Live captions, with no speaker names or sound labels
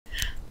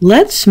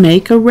Let's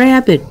make a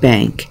rabbit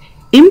bank.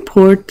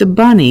 Import the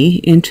bunny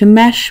into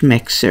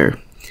Meshmixer.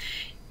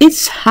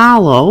 It's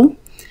hollow,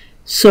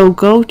 so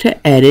go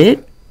to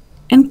Edit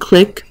and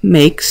click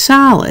Make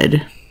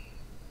Solid.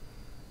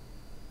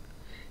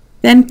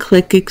 Then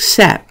click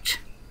Accept.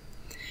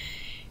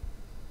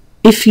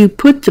 If you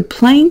put the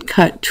plane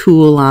cut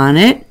tool on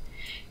it,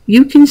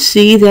 you can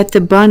see that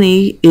the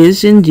bunny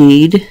is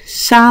indeed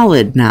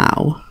solid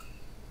now.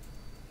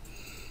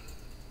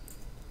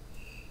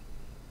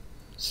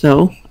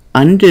 So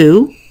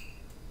undo.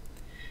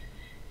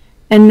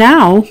 And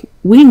now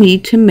we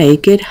need to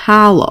make it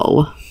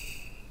hollow.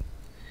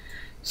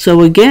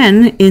 So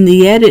again, in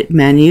the Edit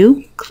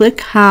menu,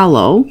 click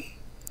Hollow.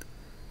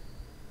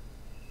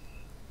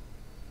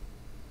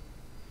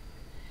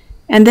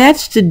 And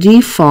that's the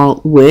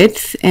default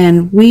width,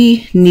 and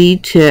we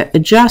need to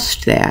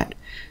adjust that.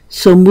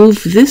 So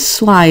move this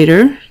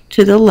slider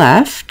to the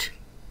left.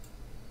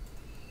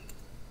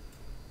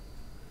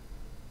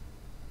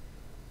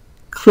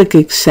 Click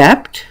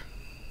Accept.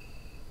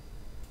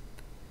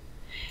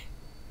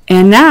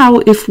 And now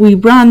if we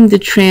run the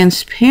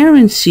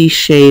transparency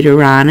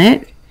shader on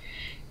it,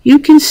 you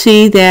can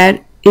see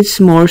that it's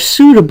more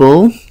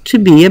suitable to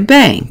be a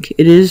bank.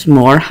 It is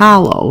more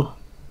hollow.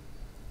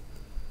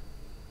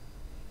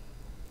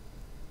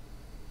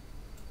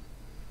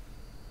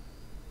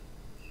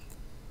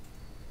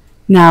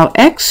 Now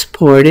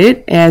export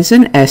it as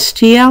an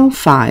STL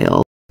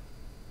file.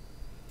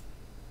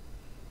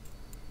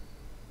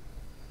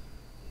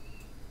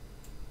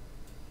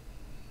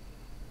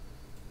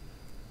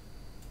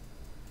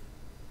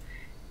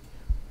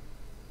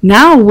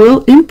 Now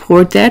we'll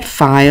import that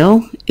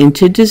file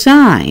into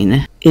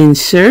Design.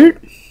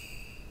 Insert,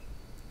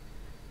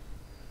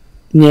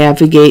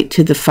 navigate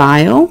to the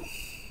file,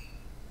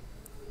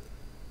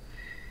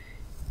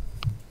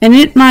 and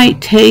it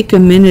might take a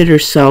minute or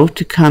so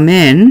to come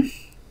in,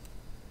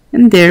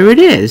 and there it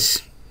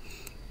is.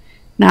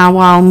 Now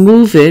I'll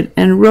move it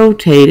and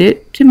rotate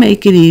it to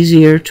make it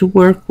easier to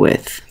work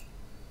with.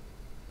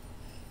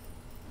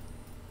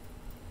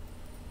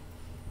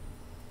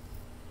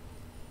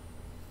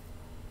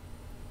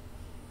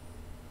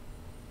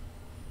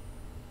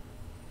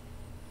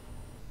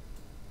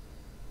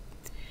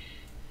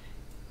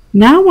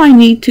 Now I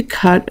need to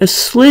cut a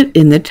slit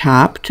in the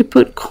top to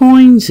put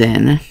coins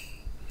in.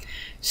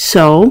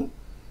 So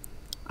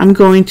I'm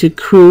going to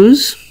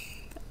cruise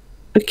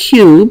a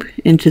cube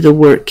into the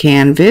work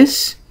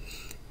canvas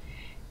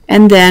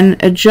and then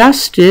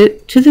adjust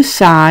it to the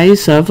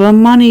size of a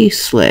money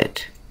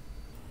slit.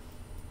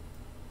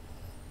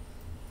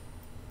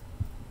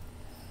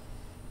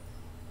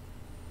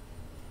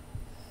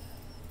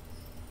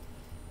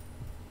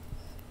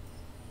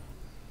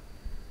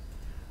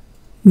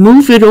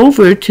 Move it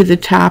over to the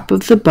top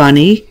of the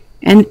bunny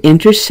and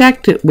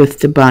intersect it with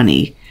the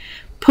bunny.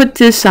 Put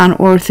this on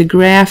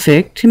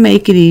orthographic to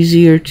make it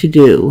easier to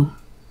do.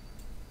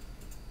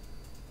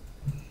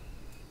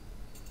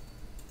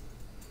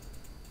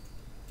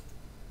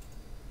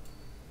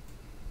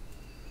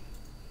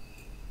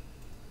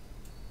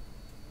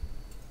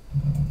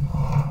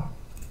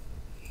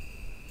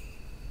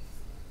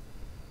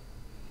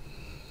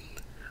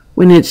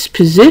 When it's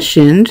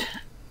positioned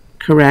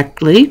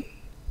correctly,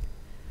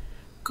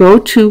 go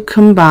to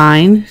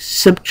Combine,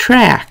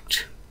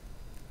 Subtract.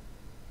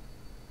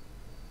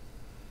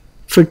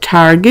 For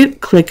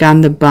target, click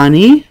on the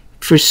bunny.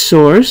 For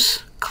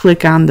source,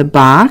 click on the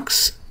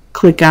box,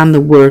 click on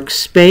the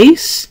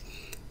workspace,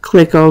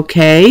 click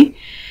OK.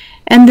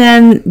 And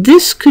then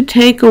this could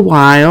take a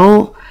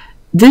while.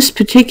 This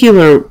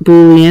particular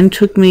Boolean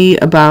took me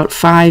about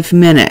 5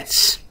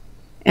 minutes.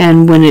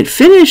 And when it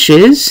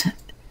finishes,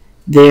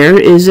 there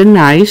is a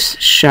nice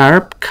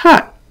sharp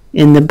cut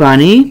in the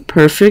bunny,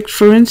 perfect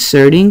for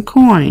inserting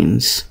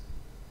coins.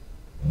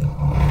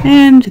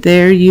 And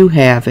there you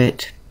have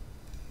it.